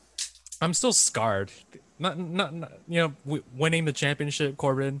I'm still scarred. Not winning the championship,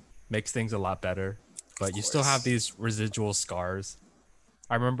 Corbin, makes things a lot better, but you still have these residual scars.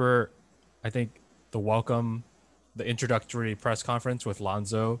 I remember, I think the introductory press conference with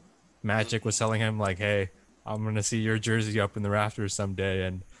Lonzo, Magic was telling him like, "Hey, I'm gonna see your jersey up in the rafters someday,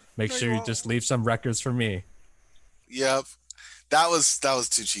 and make sure you just leave some records for me." Yep. That was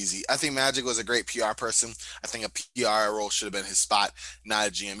too cheesy. I think Magic was a great PR person. I think a PR role should have been his spot, not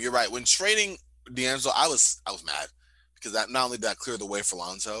a GM. You're right. When trading D'Angelo, I was mad because that not only did that clear the way for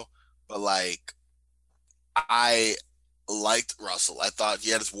Lonzo, but like I liked Russell. I thought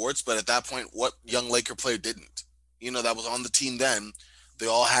he had his warts, but at that point, what young Laker player didn't? That was on the team then. They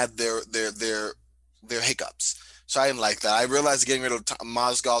all had their hiccups. So I didn't like that. I realized getting rid of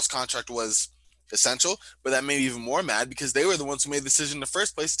Mozgov's contract was essential, but that made me even more mad because they were the ones who made the decision in the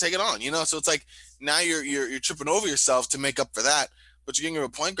first place to take it on. So it's like now you're tripping over yourself to make up for that, but you're getting rid of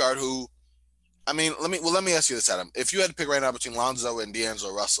a point guard who, I mean, let me ask you this, Adam. If you had to pick right now between Lonzo and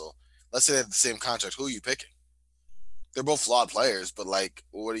D'Angelo Russell, let's say they have the same contract, who are you picking? They're both flawed players, but like,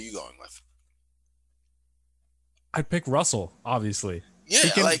 what are you going with? I'd pick Russell, obviously. Yeah,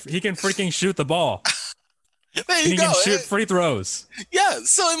 he can freaking shoot the ball. There you go. He can shoot free throws. Yeah.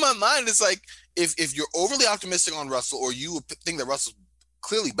 So in my mind, it's like if you're overly optimistic on Russell, or you think that Russell's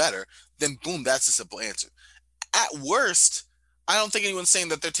clearly better, then boom, that's a simple answer. At worst, I don't think anyone's saying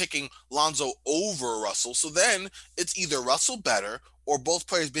that they're taking Lonzo over Russell. So then it's either Russell better or both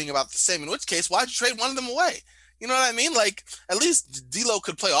players being about the same. In which case, why'd you trade one of them away? You know what I mean? Like at least D'Lo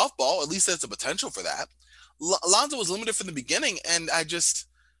could play off ball. At least there's a potential for that. Lonzo was limited from the beginning, and I just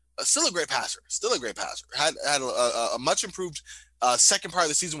still a great passer. Still a great passer. Had a much improved second part of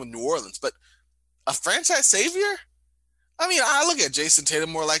the season with New Orleans, but a franchise savior. I mean, I look at Jason Tatum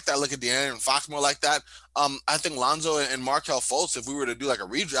more like that. I look at De'Aaron Fox more like that. I think Lonzo and Markelle Fultz, if we were to do like a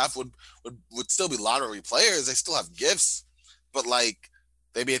redraft, would still be lottery players. They still have gifts, but like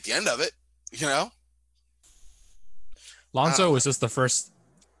they'd be at the end of it, you know. Lonzo was just the first.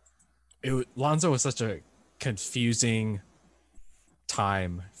 Lonzo was such a confusing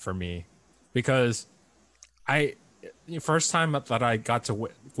time for me because first time that I got to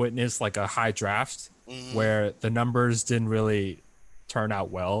witness like a high draft where the numbers didn't really turn out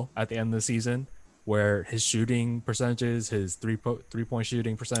well at the end of the season, where his shooting percentages, his three-point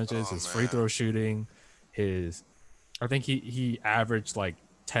shooting percentages, his free throw shooting, I think he averaged like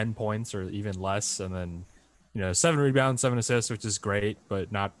 10 points or even less, and then 7 rebounds, 7 assists, which is great,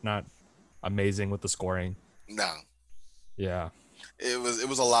 but not amazing with the scoring. No. Yeah. It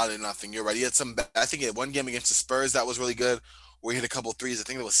was a lot of nothing. You're right. He had I think he had one game against the Spurs that was really good, where he hit a couple threes. I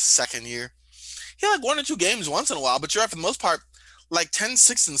think it was second year. He had like 1 or 2 games once in a while, but you're right, for the most part, like 10,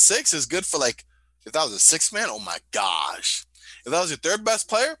 6, and 6 is good for like, if that was a 6 man, oh my gosh. If that was your third best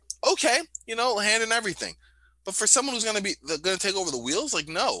player, okay, hand in everything. But for someone who's going to take over the wheels, like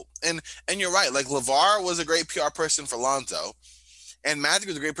no. And you're right. Like LeVar was a great PR person for Lonzo, and Magic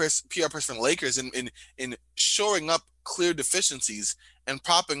was a great PR person for the Lakers in showing up clear deficiencies and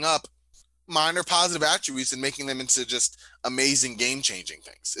propping up minor positive attributes and making them into just amazing game-changing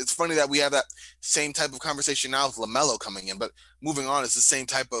things. It's funny that we have that same type of conversation now with LaMelo coming in, but moving on, it's the same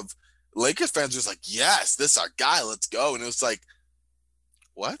type of Lakers fans just like, yes, this is our guy, let's go. And it was like,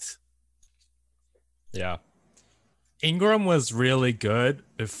 what? Yeah. Ingram was really good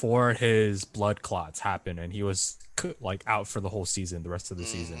before his blood clots happened, and he was like out for the whole season, the rest of the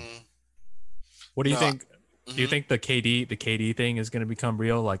season. What do you think? Do you think the KD thing is going to become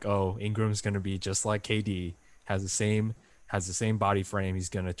real? Like, oh, Ingram's going to be just like KD, has the same body frame. He's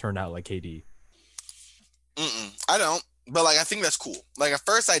going to turn out like KD. I don't, but like I think that's cool. Like at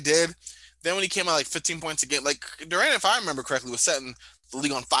first I did, then when he came out like 15 points a game, like Durant, if I remember correctly, was setting the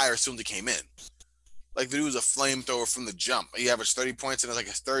league on fire as soon as he came in. Like the dude was a flamethrower from the jump. He averaged 30 points in like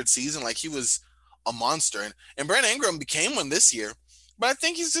his third season. Like he was a monster, and Brandon Ingram became one this year. But I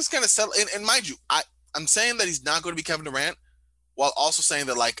think he's just going to settle. And mind you, I'm saying that he's not going to be Kevin Durant, while also saying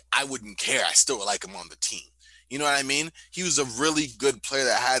that like I wouldn't care. I still would like him on the team. You know what I mean? He was a really good player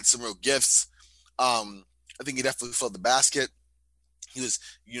that had some real gifts. I think he definitely filled the basket. He was,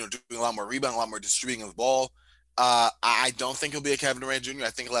 doing a lot more rebounding, a lot more distributing of the ball. I don't think he'll be a Kevin Durant Jr. I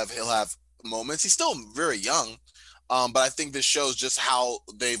think he'll have moments. He's still very young, but I think this shows just how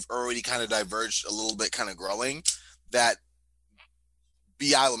they've already kind of diverged a little bit, kind of growing. That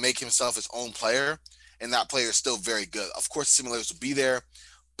BI will make himself his own player, and that player is still very good. Of course, similarities will be there,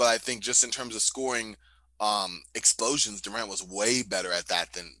 but I think just in terms of scoring explosions, Durant was way better at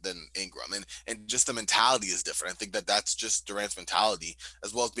that than Ingram, and just the mentality is different. I think that's just Durant's mentality,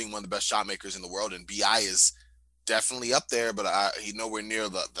 as well as being one of the best shot makers in the world. And BI is definitely up there, but he's nowhere near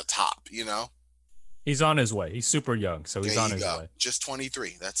the top. He's on his way. He's super young, so he's on his way. Just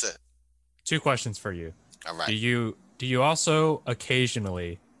 23. That's it. 2 questions for you. All right. Do you also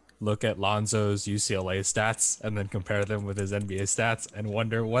occasionally look at Lonzo's UCLA stats and then compare them with his NBA stats and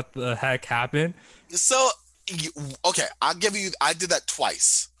wonder what the heck happened? So, okay, I did that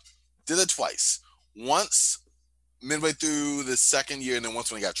twice. Once midway through the second year, and then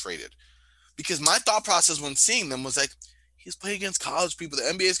once when he got traded. Because my thought process when seeing them was like, he's playing against college people. The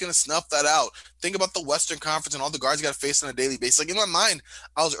NBA is going to snuff that out. Think about the Western Conference and all the guards you got to face on a daily basis. Like in my mind,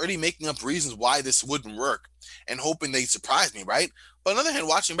 I was already making up reasons why this wouldn't work and hoping they'd surprise me, right? But on the other hand,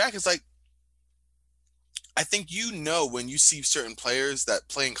 watching back, it's like, I think when you see certain players that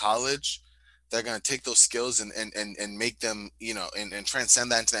play in college, they're going to take those skills and make them, and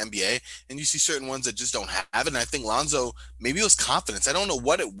transcend that into the NBA. And you see certain ones that just don't have it. And I think Lonzo, maybe it was confidence. I don't know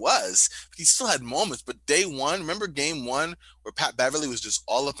what it was. He still had moments, but day one, remember game one where Pat Beverly was just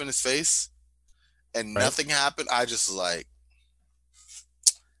all up in his face and nothing happened? I just was like,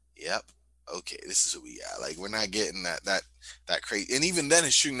 yep. Okay, this is who we are. Like, we're not getting that crazy. And even then,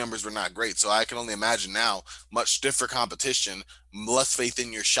 his shooting numbers were not great. So I can only imagine now, much stiffer competition, less faith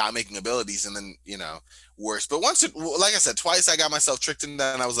in your shot making abilities, and then worse. But like I said, twice I got myself tricked into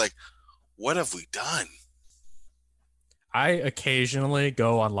that, and I was like, what have we done? I occasionally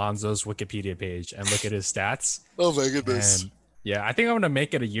go on Lonzo's Wikipedia page and look at his stats. Oh my goodness! And yeah, I think I'm gonna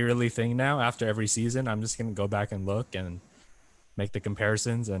make it a yearly thing now. After every season, I'm just gonna go back and look and make the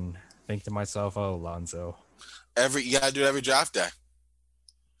comparisons and think to myself, oh, Lonzo. You gotta do it every draft day.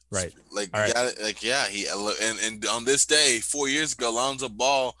 Right. Like All you right. gotta like yeah, he and on this day 4 years ago, Lonzo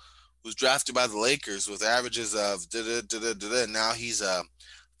Ball was drafted by the Lakers with averages of da. Now he's a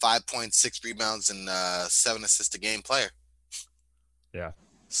 5.6 rebounds and 7 assists a game player. Yeah.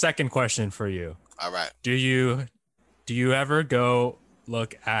 Second question for you. All right. Do you ever go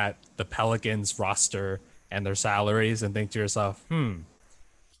look at the Pelicans roster and their salaries and think to yourself,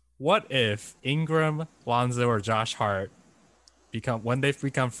 what if Ingram, Lonzo, or Josh Hart when they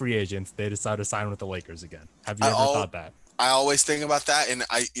become free agents, they decide to sign with the Lakers again? Have you I ever all thought that? I always think about that, and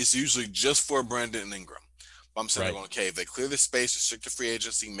it's usually just for Brandon Ingram. But I'm sitting there Right. going, okay, if they clear the space, restrict the free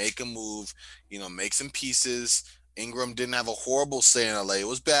agency, make a move, make some pieces. Ingram didn't have a horrible stay in LA. It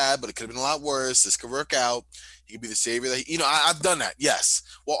was bad, but it could have been a lot worse. This could work out. He could be the savior. I've done that. Yes.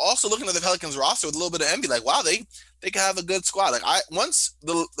 Well, also looking at the Pelicans roster with a little bit of envy, like, wow, they could have a good squad. Like once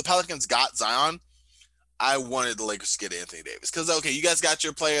the Pelicans got Zion, I wanted the Lakers to get Anthony Davis because okay, you guys got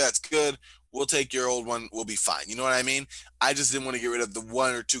your player that's good. We'll take your old one. We'll be fine. You know what I mean? I just didn't want to get rid of the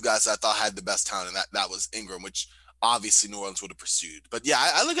one or two guys I thought had the best talent, and that was Ingram, which obviously New Orleans would have pursued. But yeah,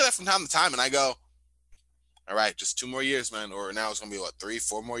 I look at that from time to time, and I go, all right, just 2 more years, man. Or now it's gonna be what 3,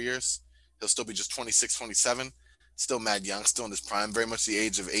 4 more years. He'll still be just 26, 27. Still mad young, still in his prime, very much the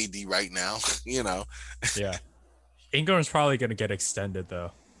age of AD right now. Yeah. Ingram's probably going to get extended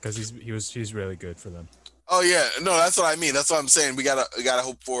though, because he's really good for them. Oh yeah, no, that's what I mean. That's what I'm saying. We gotta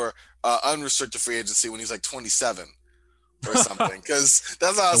hope for unrestricted free agency when he's like 27 or something. Because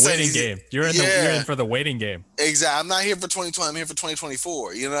that's what I was The saying. waiting game. You're in for the waiting game. Exactly. I'm not here for 2020. I'm here for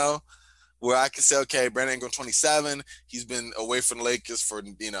 2024. Where I can say, okay, Brandon Ingram 27. He's been away from the Lakers for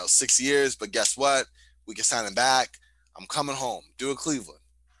 6 years, but guess what? We can sign him back. I'm coming home. Do it, Cleveland.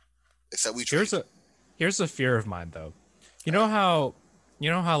 Except we trade. Here's a fear of mine though. You know how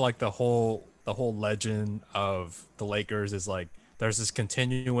like the whole legend of the Lakers is like there's this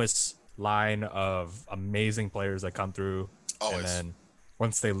continuous line of amazing players that come through, Always. and then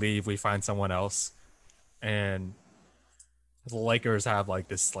once they leave, we find someone else. And the Lakers have like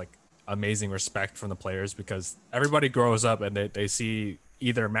this like amazing respect from the players because everybody grows up and they see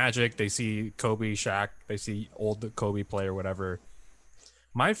either Magic, they see Kobe, Shaq, they see old Kobe play or whatever.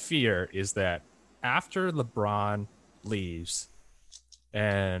 My fear is that after LeBron leaves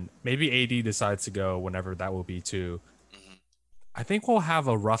and maybe AD decides to go whenever that will be too, I think we'll have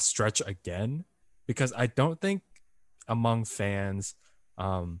a rough stretch again because I don't think among fans,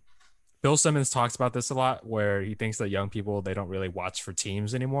 Bill Simmons talks about this a lot where he thinks that young people, they don't really watch for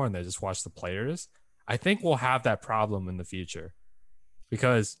teams anymore and they just watch the players. I think we'll have that problem in the future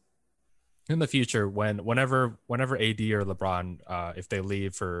because in the future, whenever AD or LeBron, if they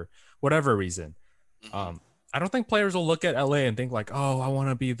leave for whatever reason, I don't think players will look at LA and think like, oh, I want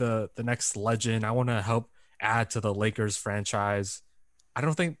to be the next legend. I want to help add to the Lakers franchise. I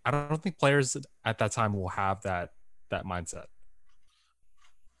don't think players at that time will have that mindset.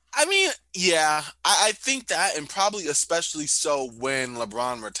 I mean, yeah, I think that, and probably especially so when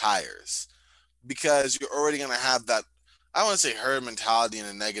LeBron retires, because you're already going to have that, I want to say herd mentality in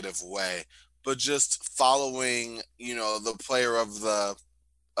a negative way, but just following, the player of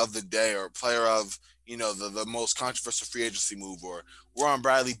the day or player of, the most controversial free agency move, or we're on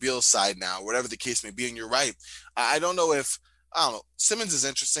Bradley Beal's side now, whatever the case may be. And you're right. I don't know if, Simmons is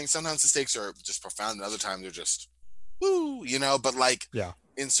interesting. Sometimes the stakes are just profound, and other times they're just, woo, but like, Yeah.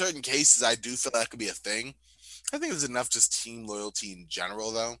 In certain cases, I do feel that could be a thing. I think there's enough just team loyalty in general,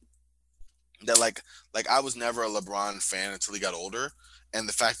 though, that like I was never a LeBron fan until he got older, and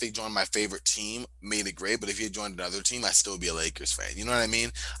the fact that he joined my favorite team made it great. But if he had joined another team, I'd still be a Lakers fan. You know what I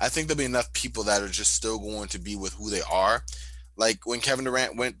mean? I think there'll be enough people that are just still going to be with who they are. Like when Kevin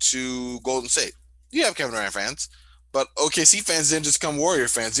Durant went to Golden State, you have Kevin Durant fans, but OKC fans didn't just come Warrior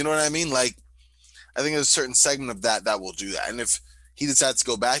fans. You know what I mean? Like, I think there's a certain segment of that will do that. And if he decides to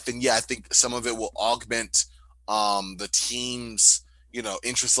go back, then yeah, I think some of it will augment the team's,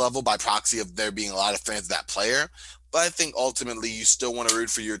 interest level by proxy of there being a lot of fans of that player. But I think ultimately you still want to root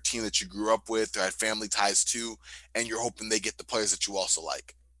for your team that you grew up with or had family ties to, and you're hoping they get the players that you also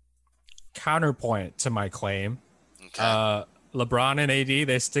like. Counterpoint to my claim. Okay. LeBron and AD,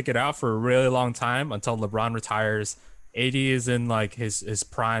 they stick it out for a really long time until LeBron retires. AD is in like his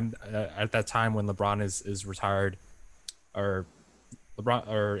prime at that time when LeBron is retired, or LeBron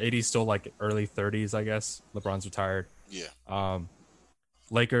or AD is still like early 30s, I guess. LeBron's retired. Yeah.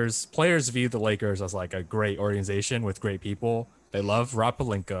 Lakers players view the Lakers as like a great organization with great people. They love Rob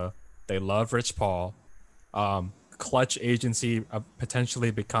Pelinka. They love Rich Paul. Clutch agency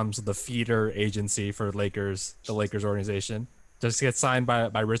potentially becomes the feeder agency for the Lakers organization. Just get signed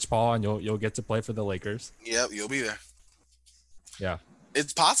by Rich Paul, and you'll get to play for the Lakers. Yep, you'll be there. Yeah.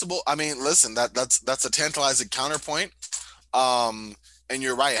 It's possible. I mean, listen, that's a tantalizing counterpoint. And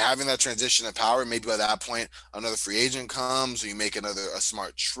you're right, having that transition of power, maybe by that point another free agent comes, or you make a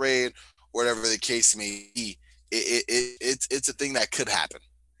smart trade, whatever the case may be. It's a thing that could happen.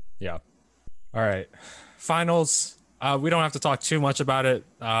 Yeah. All right. Finals. We don't have to talk too much about it.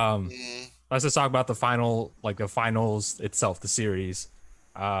 Let's just talk about the finals itself, the series.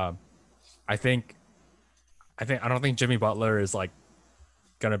 I don't think Jimmy Butler is like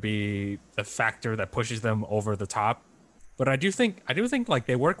gonna be the factor that pushes them over the top, but I do think like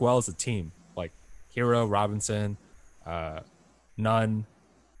they work well as a team. Like Hero, Robinson, Nunn,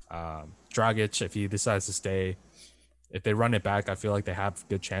 Dragic, if he decides to stay, if they run it back, I feel like they have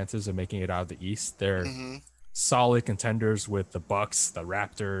good chances of making it out of the East. They're solid contenders with the Bucks, the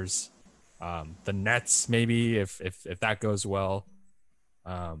Raptors, the Nets, maybe if that goes well.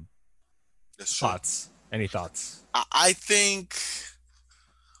 Thoughts? Any thoughts? I think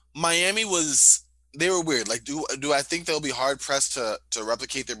Miami they were weird. Like, do I think they'll be hard pressed to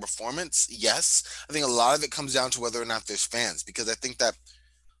replicate their performance? Yes. I think a lot of it comes down to whether or not there's fans, because I think that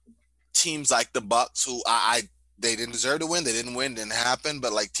teams like the Bucks, who they didn't deserve to win, they didn't win, didn't happen,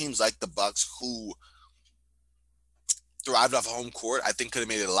 but like teams like the Bucks who thrived off home court, I think could have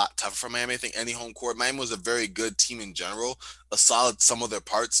made it a lot tougher for Miami. I think any home court, Miami was a very good team in general, a solid sum of their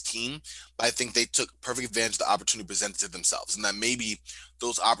parts team, but I think they took perfect advantage of the opportunity presented to themselves, and that maybe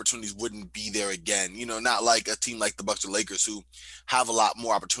those opportunities wouldn't be there again. You know, not like a team like the Bucks or Lakers who have a lot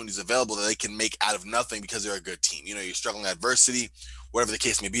more opportunities available that they can make out of nothing because they're a good team. You know, you're struggling adversity, whatever the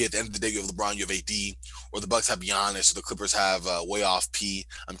case may be. At the end of the day, you have LeBron, you have AD, or the Bucks have Giannis, or the Clippers have way off P.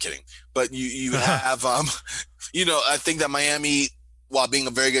 I'm kidding, but you have you know, I think that Miami, while being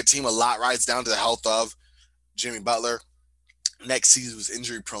a very good team, a lot rides down to the health of Jimmy Butler. Next season was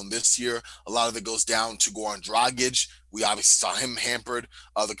injury prone this year. A lot of it goes down to Goran Dragic. We obviously saw him hampered.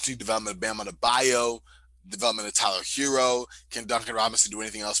 The continued development of Bam Adebayo, development of Tyler Hero. Can Duncan Robinson do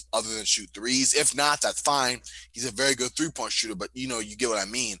anything else other than shoot threes? If not, that's fine. He's a very good three-point shooter, but you know, you get what I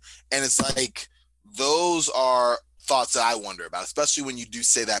mean. And it's like, those are thoughts that I wonder about, especially when you do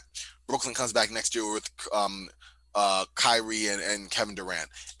say that Brooklyn comes back next year with Kyrie and Kevin Durant,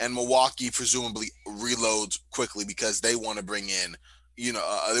 and Milwaukee presumably reloads quickly because they want to bring in, you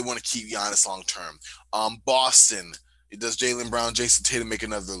know, they want to keep Giannis long term. Boston, does Jaylen Brown, Jason Tatum make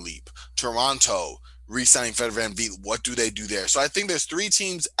another leap? Toronto, re-signing Fred VanVleet, what do they do there? So I think there's three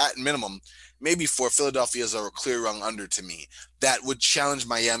teams at minimum, maybe four. Philadelphia is a clear rung under to me, that would challenge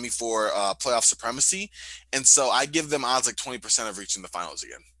Miami for playoff supremacy, and so I give them odds like 20% of reaching the finals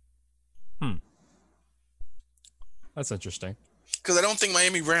again. That's interesting. Because I don't think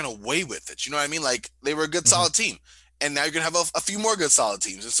Miami ran away with it. You know what I mean? Like, they were a good, solid team. And now you're going to have a few more good, solid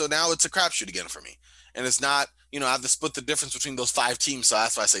teams. And so now it's a crapshoot again for me. And it's not, you know, I have to split the difference between those five teams. So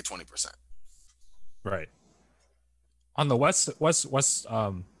that's why I say 20%. Right. On the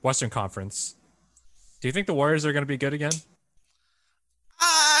Western Conference, do you think the Warriors are going to be good again?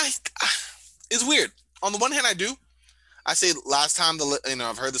 It's weird. On the one hand, I do. I say last time,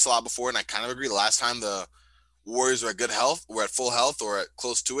 I've heard this a lot before, and I kind of agree. The last time the Warriors were at good health, were at full health, or at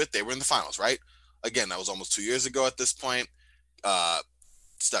close to it, they were in the finals, right? Again, that was almost 2 years ago at this point.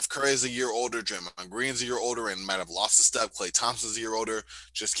 Steph Curry is a year older, Draymond Green's a year older, and might have lost a step. Klay Thompson's a year older,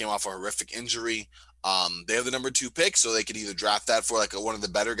 just came off a horrific injury. They have the number 2 pick, so they could either draft that for like one of the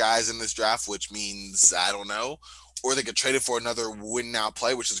better guys in this draft, which means I don't know, or they could trade it for another win now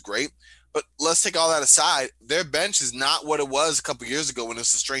play, which is great. But let's take all that aside. Their bench is not what it was a couple years ago when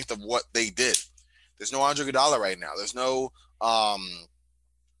it's the strength of what they did. There's no Andre Iguodala right now. There's no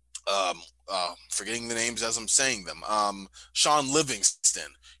forgetting the names as I'm saying them. Sean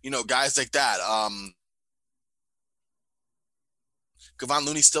Livingston, you know, guys like that. Kevon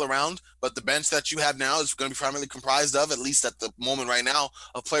Looney's still around, but the bench that you have now is going to be primarily comprised of, at least at the moment right now,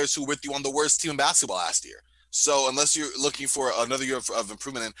 of players who were with you on the worst team in basketball last year. So unless you're looking for another year of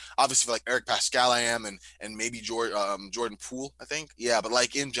improvement, and obviously for like Eric Pascal, I am, and maybe Jordan Poole, I think. Yeah, but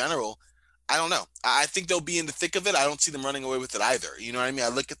like in general, I don't know. I think they'll be in the thick of it. I don't see them running away with it either. You know what I mean? I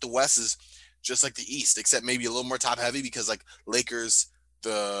look at the West as just like the East, except maybe a little more top heavy because like Lakers,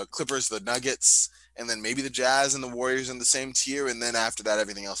 the Clippers, the Nuggets, and then maybe the Jazz and the Warriors in the same tier. And then after that,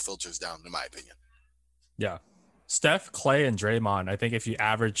 everything else filters down, in my opinion. Yeah. Steph, Klay, and Draymond, I think if you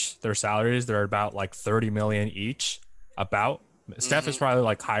average their salaries, they're about like 30 million each. Steph is probably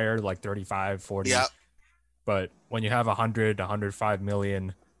like higher, like 35, 40. Yeah. But when you have 100, 105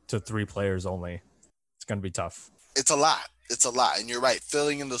 million to 3 players only, it's going to be tough. It's a lot. It's a lot. And you're right,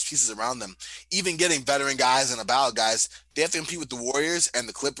 filling in those pieces around them, even getting veteran guys and about guys, they have to compete with the Warriors and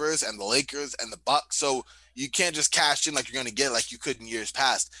the Clippers and the Lakers and the Bucks. So you can't just cash in like you're going to get like you could in years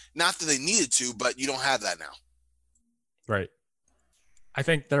past. Not that they needed to, but you don't have that now. Right. I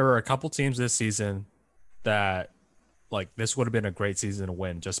think there were a couple teams this season that like this would have been a great season to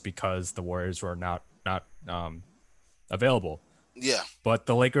win just because the Warriors were not available. Yeah. But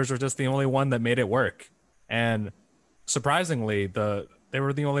the Lakers were just the only one that made it work. And surprisingly, they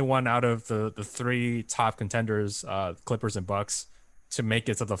were the only one out of the three top contenders, Clippers and Bucks, to make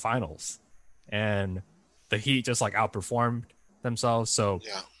it to the finals. And the Heat just like outperformed themselves. So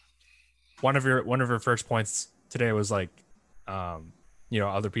Yeah. one of your first points today was like,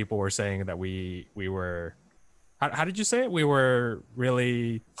 other people were saying that we were. How did you say it? We were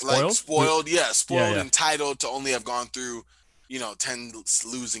really spoiled. Like spoiled, spoiled Yeah. entitled to only have gone through, 10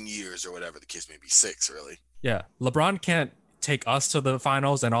 losing years or whatever the case may be, 6 really. Yeah, LeBron can't take us to the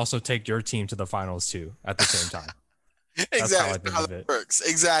finals and also take your team to the finals too at the same time. Exactly how that works.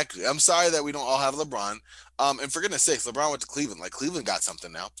 Exactly. I'm sorry that we don't all have LeBron. And for goodness sakes, LeBron went to Cleveland. Like Cleveland got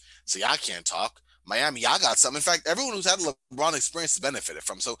something now, so y'all can't talk. Miami, y'all got something. In fact, everyone who's had a LeBron experience has benefited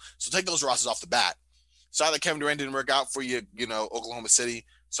from. So take those rosters off the bat. Sorry that Kevin Durant didn't work out for you. Oklahoma City.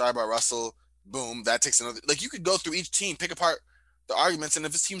 Sorry about Russell. Boom. That takes another. Like you could go through each team, pick apart the arguments, and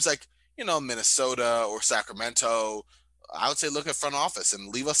if it seems like Minnesota or Sacramento, I would say look at front office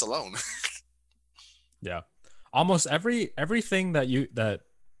and leave us alone. Yeah, almost everything that the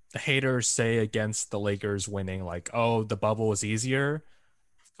haters say against the Lakers winning, like, oh, the bubble was easier.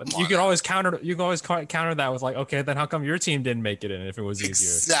 But you can always counter that with like, okay, then how come your team didn't make it in if it was easier?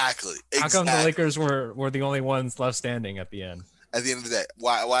 Exactly. How come the Lakers were the only ones left standing at the end? At the end of the day,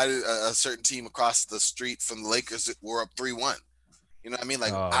 why did a certain team across the street from the Lakers were up 3-1? You know what I mean?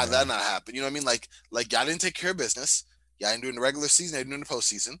 Like, how did that not happen? You know what I mean? Like y'all didn't take care of business. Y'all didn't do it in the regular season. They didn't do it in the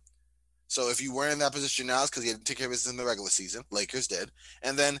postseason. So if you weren't in that position now, it's because you didn't take care of business in the regular season. Lakers did.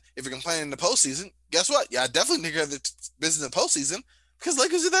 And then if you're complaining in the postseason, guess what? Yeah, definitely take care of the business in the postseason because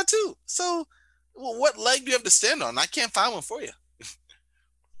Lakers did that too. So what leg do you have to stand on? I can't find one for you.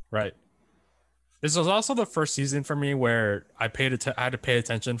 Right. This was also the first season for me where I had to pay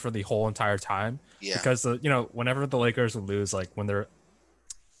attention for the whole entire time. Yeah. Because whenever the Lakers would lose, like when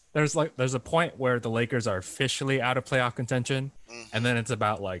there's a point where the Lakers are officially out of playoff contention, and then it's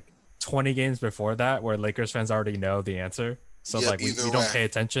about like 20 games before that where Lakers fans already know the answer. So like we don't pay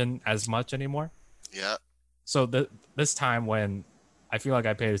attention as much anymore. Yeah. So this time when I feel like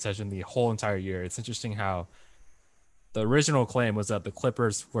I paid attention the whole entire year, it's interesting how the original claim was that the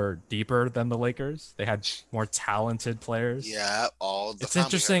Clippers were deeper than the Lakers. They had more talented players. Yeah, all the it's time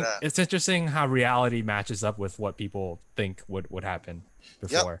interesting. It's interesting how reality matches up with what people think would happen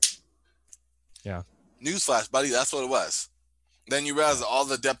before. Yep. Yeah. Newsflash, buddy, that's what it was. Then you realize that all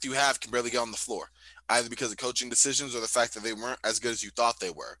the depth you have can barely get on the floor, either because of coaching decisions or the fact that they weren't as good as you thought they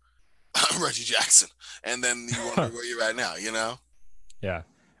were. Reggie Jackson. And then you wonder where you're at now, Yeah.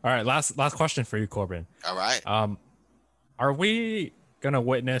 All right. Last question for you, Corbin. All right. Are we gonna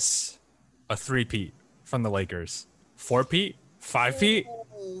witness a 3-peat from the Lakers? 4-peat? 5-peat?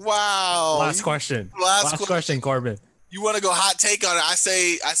 Wow. Last question. Last question, Corbin. You want to go hot take on it? I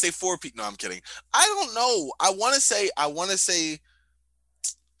say 4-peat. No, I'm kidding. I don't know. I want to say I'm gonna say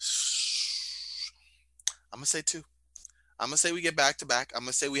 2. I'm gonna say we get back to back. I'm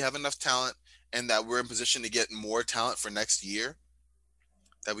gonna say we have enough talent and that we're in position to get more talent for next year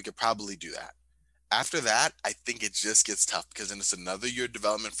that we could probably do that. After that, I think it just gets tough because then it's another year of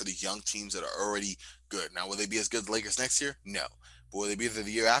development for the young teams that are already good. Now, will they be as good as the Lakers next year? No. But will they be the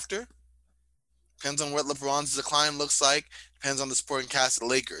year after? Depends on what LeBron's decline looks like. Depends on the supporting cast of the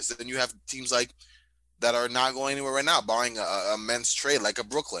Lakers. Then you have teams like that are not going anywhere right now, barring a men's trade like a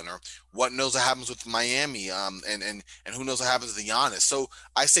Brooklyn, or what knows what happens with Miami, and who knows what happens to Giannis. So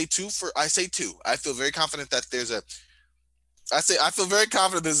I say 2. I feel very confident that I feel very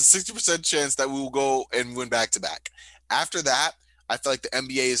confident there's a 60% chance that we will go and win back to back. After that, I feel like the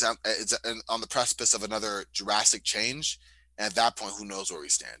NBA is on the precipice of another drastic change. And at that point, who knows where we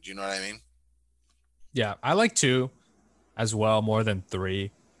stand? You know what I mean? Yeah, I like 2 as well, more than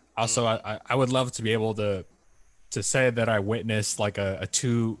 3. Also, I would love to be able to say that I witnessed like a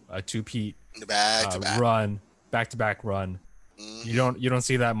 2-peat back-to-back run. Mm-hmm. You don't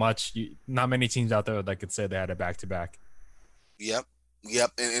see that much. Not many teams out there that could say they had a back-to-back. Yep.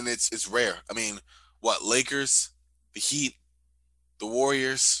 And it's rare. I mean, what, Lakers, the Heat, the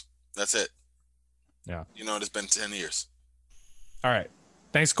Warriors, that's it. Yeah. It's been 10 years. All right.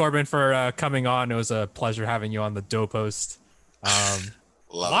 Thanks, Corbin, for coming on. It was a pleasure having you on the Dope Post.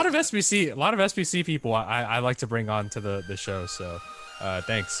 Love a lot it. of SBC people I like to bring on to the show. So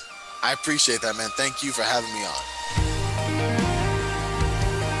thanks. I appreciate that, man. Thank you for having me on.